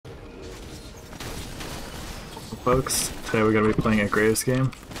folks. Today we're going to be playing a Graves game.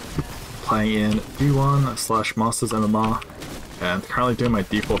 Playing in D1 / Masters MMR. And currently doing my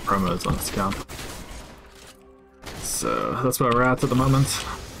default promos on this account. So that's where we're at the moment.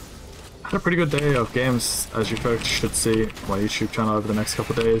 Had a pretty good day of games, as you folks should see on my YouTube channel over the next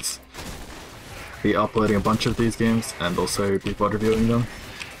couple of days. Be uploading a bunch of these games and also be VOD reviewing them.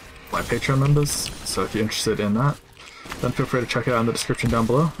 My Patreon members, so if you're interested in that, then feel free to check it out in the description down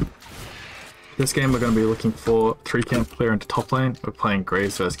below. This game we're going to be looking for 3-camp clear into top lane. We're playing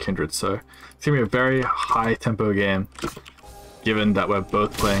Graves vs Kindred, so it's going to be a very high tempo game, given that we're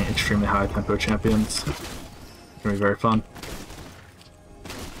both playing extremely high tempo champions. It's going to be very fun.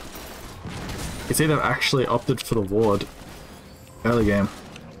 You can see they've actually opted for the ward early game.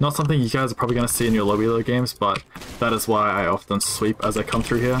 Not something you guys are probably going to see in your lobby low games, but that is why I often sweep as I come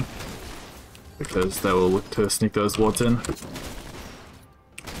through here, because they will look to sneak those wards in.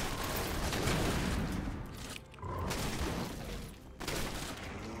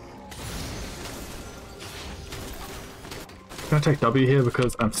 I'm going to take W here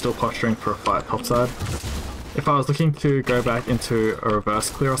because I'm still posturing for a fight topside. If I was looking to go back into a reverse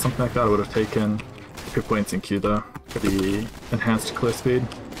clear or something like that, I would have taken 2 points in Q though, for the enhanced clear speed.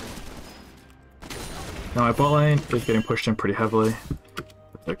 Now my bot lane is getting pushed in pretty heavily.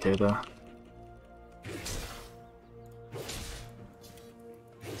 It's okay there.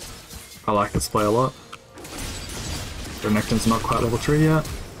 I like this play a lot. Renekton's not quite level 3 yet.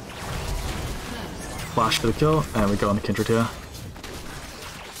 Flash for the kill, and we go on the Kindred here.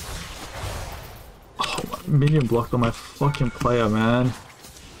 Oh, my minion blocked on my fucking player, man.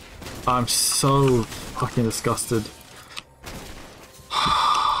 I'm so fucking disgusted.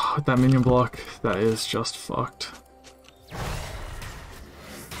 With that minion block, that is just fucked.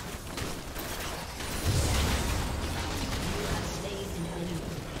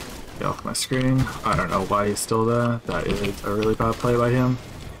 Get off my screen. I don't know why he's still there. That is a really bad play by him.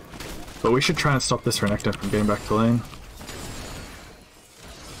 But we should try and stop this Renekton from getting back to lane.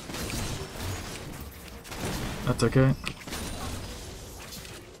 That's okay.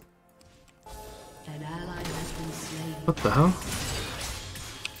 What the hell?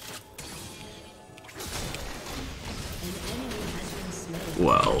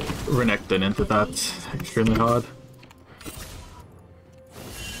 Well, Renekton into that extremely hard.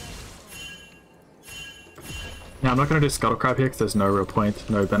 Now I'm not going to do Scuttle Crab here because there's no real point,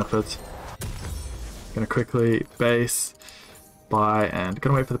 no benefit. Gonna quickly base, buy, and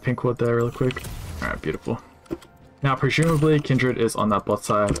gonna wait for the pink ward there really quick. Alright, beautiful. Now presumably Kindred is on that bot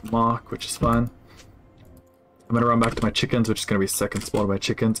side mark, which is fine. I'm gonna run back to my chickens, which is gonna be second spawn of my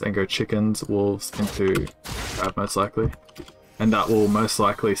chickens, and go chickens, wolves into crab most likely. And that will most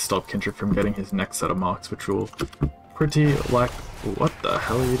likely stop Kindred from getting his next set of marks, which will pretty like... What the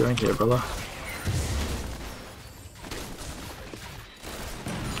hell are you doing here, brother?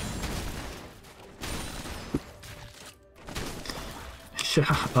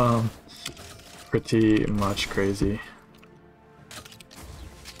 Yeah, pretty much crazy.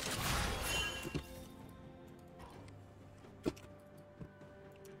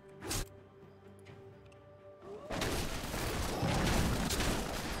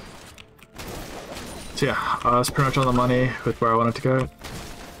 So yeah, I was pretty much on the money with where I wanted to go.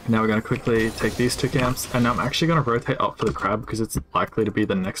 Now we're going to quickly take these 2 camps, and I'm actually going to rotate up for the crab because it's likely to be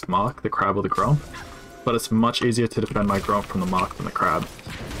the next mark, the crab or the gromp. But it's much easier to defend my gromp from the mark than the crab.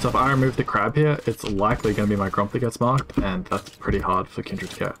 So if I remove the crab here, it's likely going to be my gromp that gets marked, and that's pretty hard for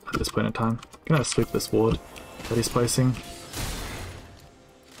Kindred to get at this point in time. I'm going to sweep this ward that he's placing.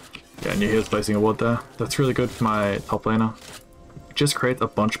 Yeah, I knew he was placing a ward there. That's really good for my top laner. It just creates a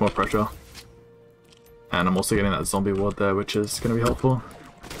bunch more pressure. And I'm also getting that zombie ward there, which is going to be helpful.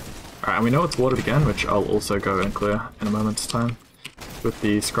 Alright, and we know it's warded again, which I'll also go and clear in a moment's time with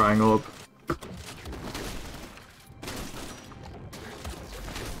the scrying orb.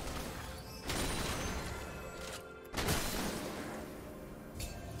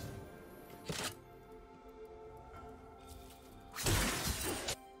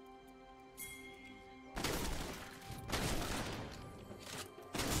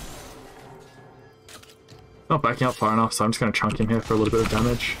 Not backing up far enough, so I'm just going to chunk him here for a little bit of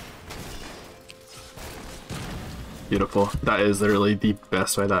damage. Beautiful. That is literally the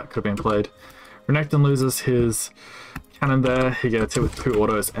best way that could have been played. Renekton loses his cannon there. He gets hit with 2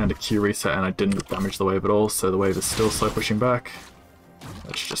 autos and a Q reset, and I didn't damage the wave at all, so the wave is still slow pushing back.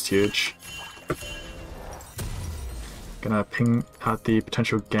 That's just huge. Gonna ping out the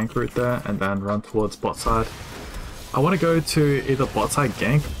potential gank route there, and then run towards bot side. I want to go to either bot side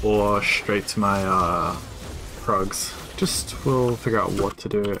gank or straight to my Krugs. Just we'll figure out what to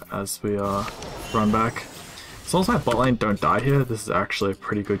do as we run back. As long as my bot lane don't die here, this is actually a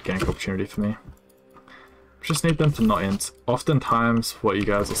pretty good gank opportunity for me. Just need them to not int. Oftentimes what you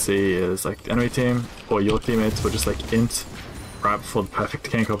guys will see is like the enemy team or your teammates will just like int right before the perfect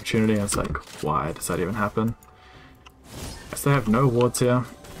gank opportunity, and it's like, why does that even happen? As they have no wards here.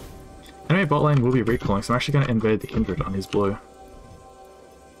 Enemy bot lane will be recalling, so I'm actually going to invade the Kindred on his blue.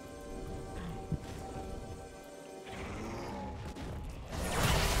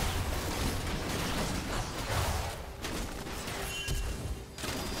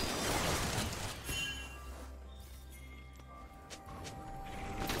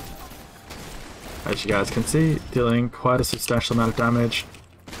 As you guys can see, dealing quite a substantial amount of damage.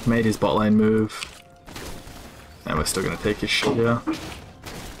 Made his bot lane move. And we're still going to take his shit here.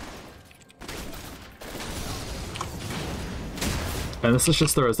 And this is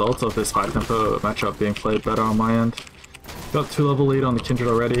just the result of this high tempo matchup being played better on my end. Got 2-level lead on the Kindred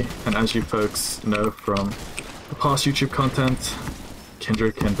already, and as you folks know from the past YouTube content,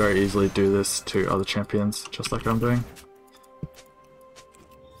 Kindred can very easily do this to other champions, just like I'm doing.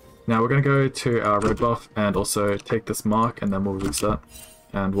 Now we're going to go to our red buff and also take this mark, and then we'll reset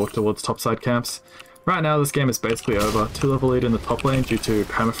and walk towards topside camps. Right now this game is basically over. 2-level lead in the top lane due to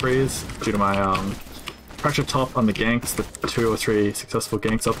permafreeze, due to my pressure top on the ganks, the 2 or 3 successful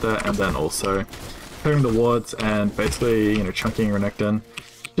ganks up there, and then also clearing the wards and basically, you know, chunking Renekton,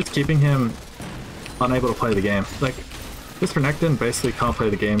 just keeping him unable to play the game. Like, this Renekton basically can't play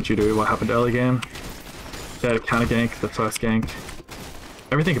the game due to what happened early game. They had a counter gank, the first gank.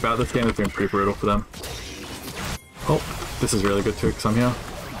 Everything about this game has been pretty brutal for them. Oh, this is really good too, because I'm here.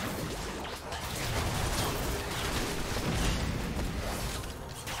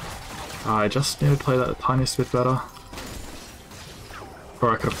 I just need to play that a tiniest bit better.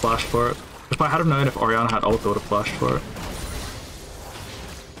 Or I could have flashed for it. If I had have known if Orianna had ult, I would have flashed for it.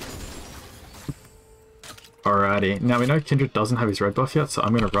 Alrighty, now we know Kindred doesn't have his red buff yet, so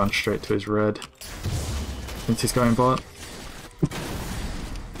I'm going to run straight to his red. Since he's going bot.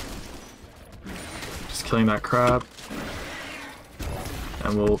 Just killing that crab.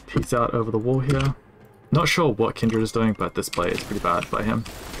 And we'll peace out over the wall here. Not sure what Kindred is doing, but this play is pretty bad by him,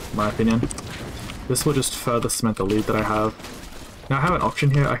 in my opinion. This will just further cement the lead that I have. Now I have an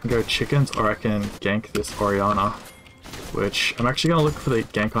option here. I can go chickens or I can gank this Orianna, which I'm actually going to look for the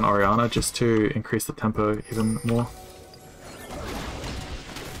gank on Orianna just to increase the tempo even more.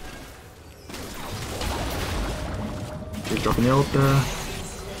 He's dropping the ult there.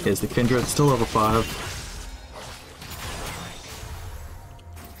 Here's the Kindred, still level 5.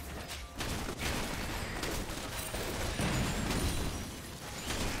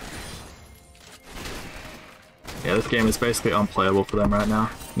 Yeah, this game is basically unplayable for them right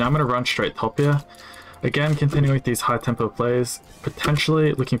now. Now I'm going to run straight top here. Again, continuing with these high tempo plays.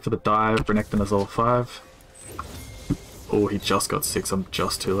 Potentially looking for the dive. Renekton is level 5. Oh, he just got 6. I'm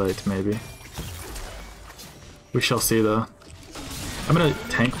just too late, maybe. We shall see though. I'm going to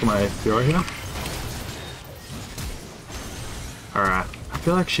tank for my Fiora here. Alright. I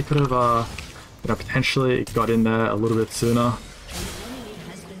feel like she could have you know, potentially got in there a little bit sooner.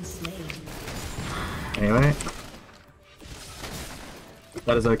 Anyway.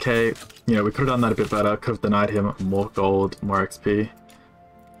 That is okay. You know, we could have done that a bit better. Could have denied him more gold, more XP.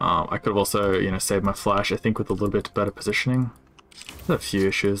 I could have also, you know, saved my flash, I think, with a little bit better positioning. There's a few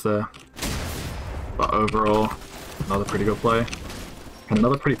issues there. But overall, another pretty good play. And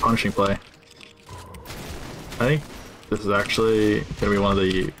another pretty punishing play. I think this is actually going to be one of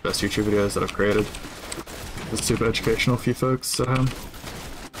the best YouTube videos that I've created. It's super educational for you folks at home.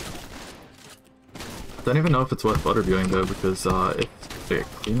 I don't even know if it's worth butt reviewing though, because it's a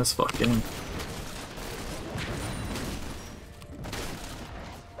clean as fuck game.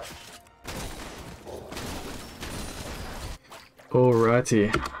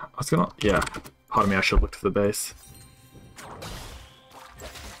 Alrighty. I was gonna... yeah. Pardon me, I should have looked for the base.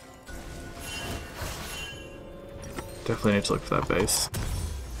 Definitely need to look for that base.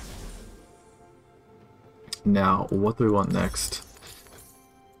 Now, what do we want next?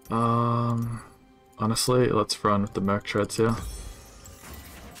 Honestly, let's run with the Merc Treads here.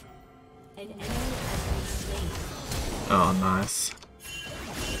 Oh, nice.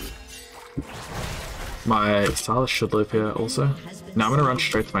 My Silas should live here also. Now I'm going to run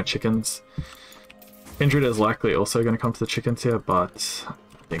straight to my chickens. Kindred is likely also going to come to the chickens here, but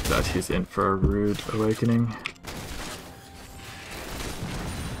I think that he's in for a rude awakening.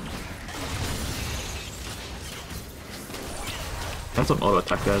 Had some auto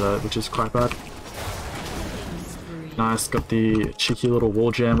attack there though, which is quite bad. Nice, got the cheeky little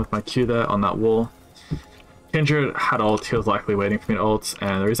wall jam with my Q there on that wall. Kindred had ult, he was likely waiting for me to ult,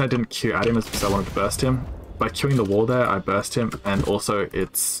 and the reason I didn't Q at him is because I wanted to burst him. by queuing the wall there, I burst him, and also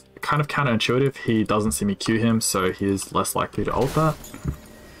it's kind of counterintuitive. He doesn't see me queue him, so he's less likely to ult that.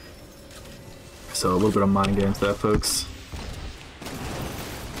 So a little bit of mind games there, folks.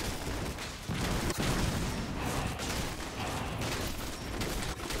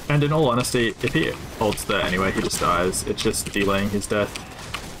 And in all honesty, if he ults there anyway, he just dies. It's just delaying his death.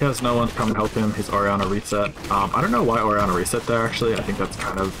 He has no one to come and help him. His Orianna reset. I don't know why Orianna reset there, actually. I think that's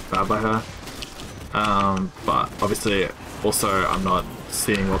kind of bad by her. But obviously, also, I'm not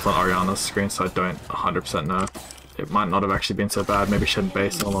seeing what's on Orianna's screen, so I don't 100% know. It might not have actually been so bad. Maybe she hadn't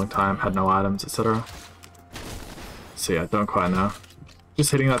based in a long time, had no items, etc. So yeah, don't quite know.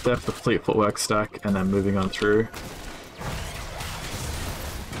 Just hitting that there for the Fleet Footwork stack, and then moving on through.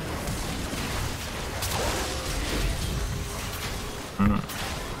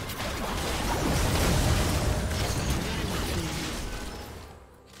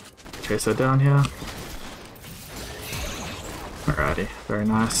 Chase her down here. Alrighty, very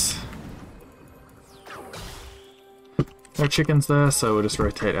nice. No chickens there, so we'll just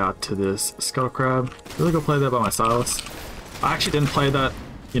rotate out to this Scuttle Crab. Really good play there by my Silas. I actually didn't play that,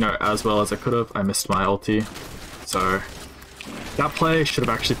 you know, as well as I could have. I missed my ulti. So that play should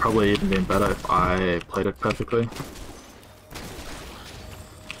have actually probably even been better if I played it perfectly.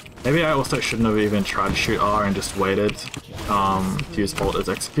 Maybe I also shouldn't have even tried to shoot R and just waited to use ult as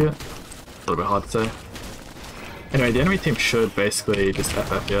execute. A little bit hard to say. Anyway, the enemy team should basically just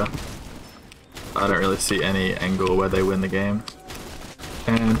FF here. I don't really see any angle where they win the game.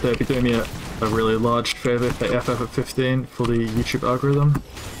 And they'd be doing me a really large favour if they FF at 15 for the YouTube algorithm.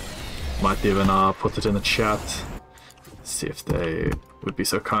 Might even put it in the chat. See if they would be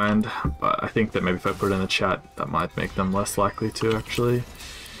so kind. But I think that maybe if I put it in the chat, that might make them less likely to actually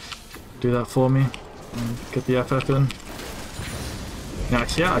do that for me and get the FF in. Now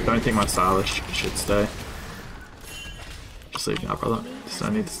here, I don't think my Silas should stay. Just leave now, brother. Just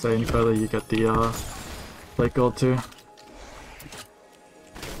don't need to stay any further. You get the late gold too.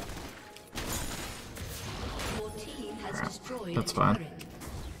 Alright, that's fine.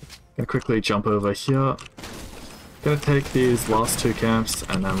 Gonna quickly jump over here. Gonna take these last two camps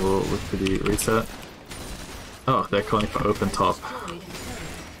and then we'll look for the reset. Oh, they're calling for open top.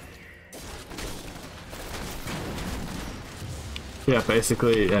 Yeah,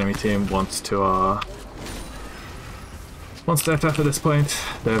 basically, the enemy team wants to FF at this point.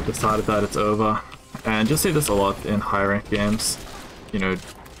 They've decided that it's over. And you'll see this a lot in higher ranked games. You know,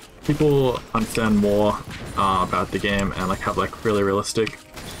 people understand more about the game and like have like really realistic,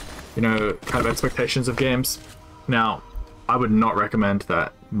 you know, kind of expectations of games. Now, I would not recommend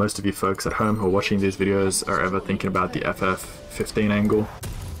that most of you folks at home who are watching these videos are ever thinking about the FF15 angle.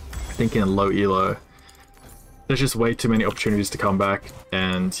 Thinking low elo. There's just way too many opportunities to come back,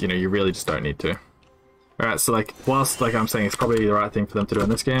 and you know, you really just don't need to. Alright, so like, whilst like I'm saying it's probably the right thing for them to do in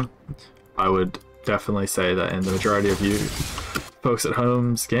this game, I would definitely say that in the majority of you folks at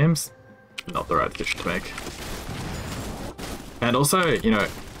home's games, not the right decision to make. And also, you know,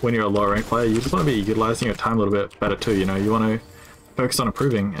 when you're a lower rank player, you just want to be utilizing your time a little bit better too, you know, you want to focus on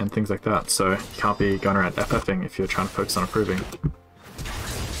improving and things like that, so you can't be going around FFing if you're trying to focus on improving.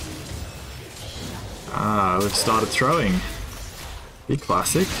 Ah, we've started throwing. Be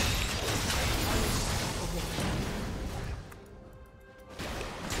classic.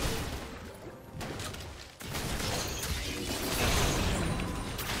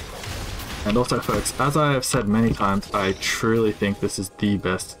 And also folks, as I have said many times, I truly think this is the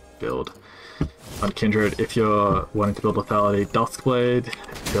best build on Kindred. If you're wanting to build Lethality, Duskblade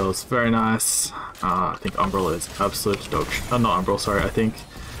feels very nice. I think Umbral is absolute dog shit. Not Umbral, sorry. I think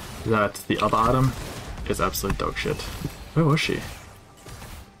that the other item is absolute dog shit. Where was she?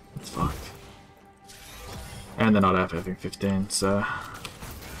 It's fucked. And they're not FFing 15, so...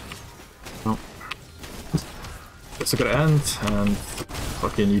 Well, it's a good end, and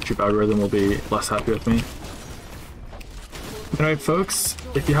fucking YouTube algorithm will be less happy with me. Anyway folks,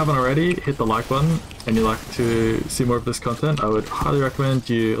 if you haven't already, hit the like button and you like to see more of this content, I would highly recommend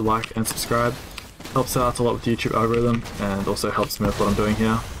you like and subscribe. Helps out a lot with the YouTube algorithm and also helps me with what I'm doing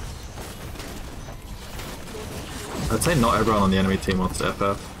here. I'd say not everyone on the enemy team wants to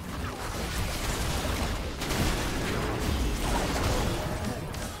FF.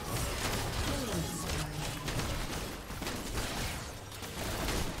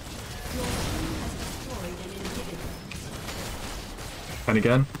 And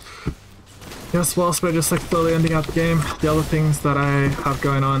again, yes, whilst we're just like slowly ending out the game, the other things that I have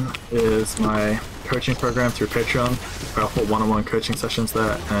going on is my coaching program through Patreon. I offer one-on-one coaching sessions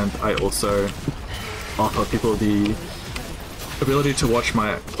there, and I also offer people the ability to watch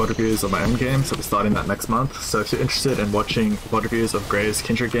my VOD reviews of my own games. I'll be starting that next month, so if you're interested in watching VOD reviews of Gray's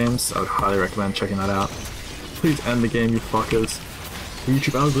Kindred games, I would highly recommend checking that out. Please end the game, you fuckers. The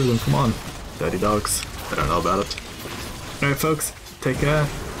YouTube algorithm, come on. Dirty dogs. They don't know about it. Anyway folks, take care,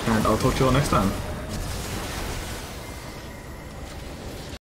 and I'll talk to you all next time.